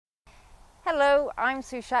Hello, I'm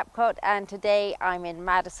Sue Shapcott and today I'm in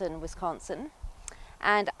Madison, Wisconsin,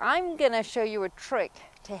 and I'm going to show you a trick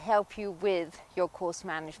to help you with your course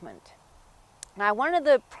management. Now, one of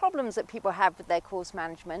the problems that people have with their course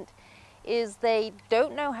management is they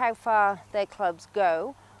don't know how far their clubs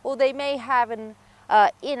go, or they may have an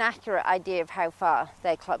inaccurate idea of how far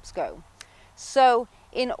their clubs go. So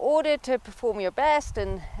in order to perform your best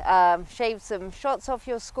and shave some shots off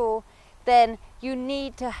your score, then you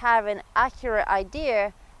need to have an accurate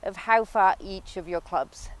idea of how far each of your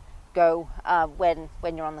clubs go when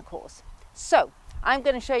you're on the course. So I'm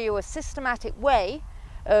going to show you a systematic way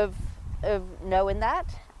of knowing that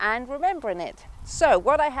and remembering it. So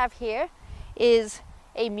what I have here is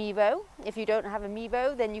a Mevo. If you don't have a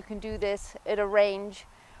Mevo, then you can do this at a range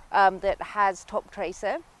that has top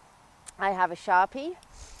tracer. I have a Sharpie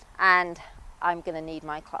and I'm going to need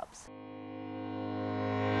my clubs.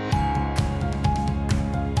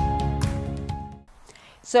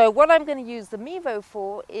 So what I'm going to use the Mevo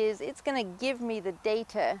for is it's going to give me the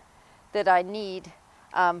data that I need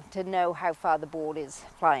to know how far the ball is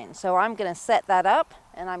flying. So I'm going to set that up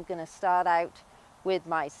and I'm going to start out with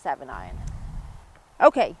my 7-iron.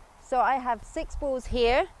 Okay, so I have 6 balls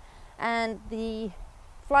here and the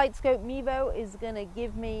Flight Scope Mevo is going to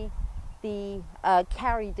give me the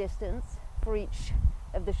carry distance for each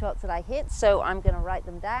of the shots that I hit. So I'm going to write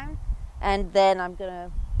them down and then I'm going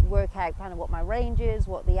to work out kind of what my range is,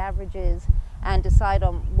 what the average is, and decide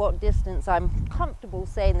on what distance I'm comfortable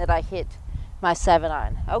saying that I hit my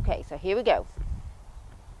 7-iron. Okay, so here we go.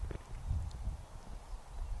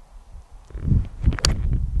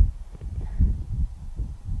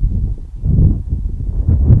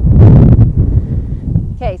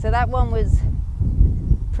 Okay, so that one was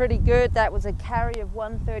pretty good. That was a carry of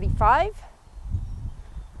 135.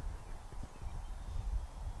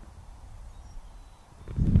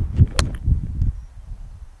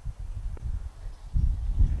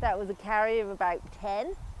 That was a carry of about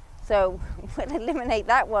 10, so we'll eliminate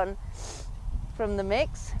that one from the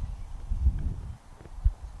mix.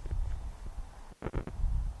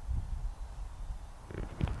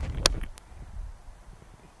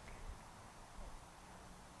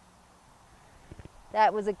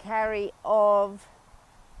 That was a carry of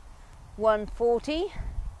 140.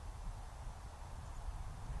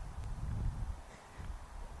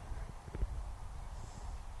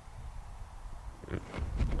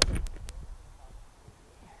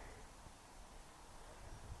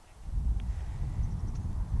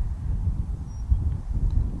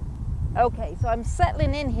 Okay, so I'm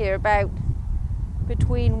settling in here about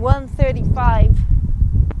between 135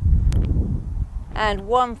 and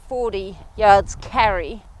 140 yards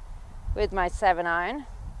carry with my 7-iron.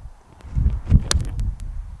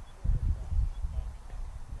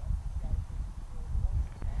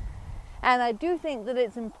 And I do think that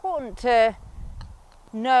it's important to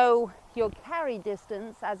know your carry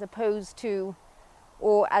distance as opposed to,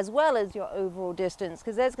 or as well as your overall distance,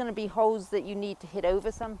 because there's going to be holes that you need to hit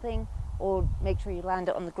over something or make sure you land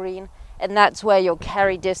it on the green, and that's where your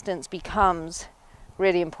carry distance becomes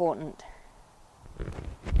really important.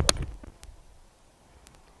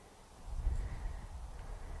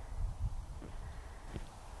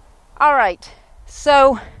 All right,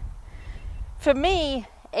 so for me,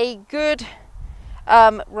 a good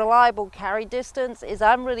reliable carry distance is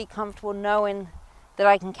I'm really comfortable knowing that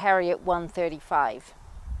I can carry at 135.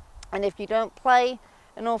 And if you don't play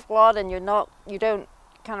an awful lot and you don't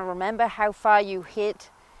kind of remember how far you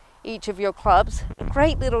hit each of your clubs, a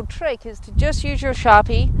great little trick is to just use your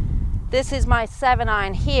Sharpie. This is my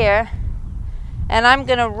 7-iron here, and I'm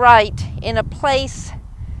going to write in a place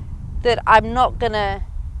that I'm not going to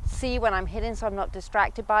see when I'm hitting, so I'm not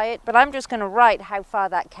distracted by it, but I'm just going to write how far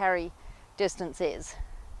that carry distance is.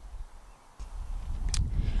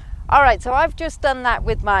 All right, so I've just done that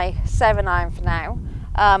with my 7-iron for now,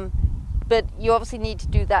 but you obviously need to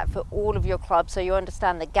do that for all of your clubs so you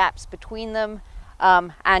understand the gaps between them,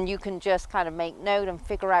 and you can just kind of make note and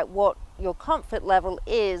figure out what your comfort level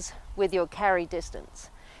is with your carry distance.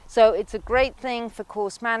 So it's a great thing for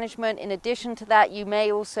course management. In addition to that, you may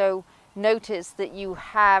also notice that you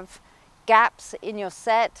have gaps in your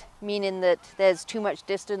set, meaning that there's too much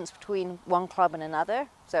distance between one club and another,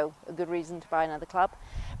 so a good reason to buy another club.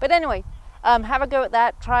 But anyway, have a go at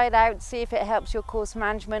that, try it out, see if it helps your course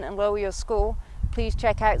management and lower your score. Please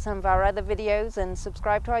check out some of our other videos and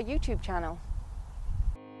subscribe to our YouTube channel.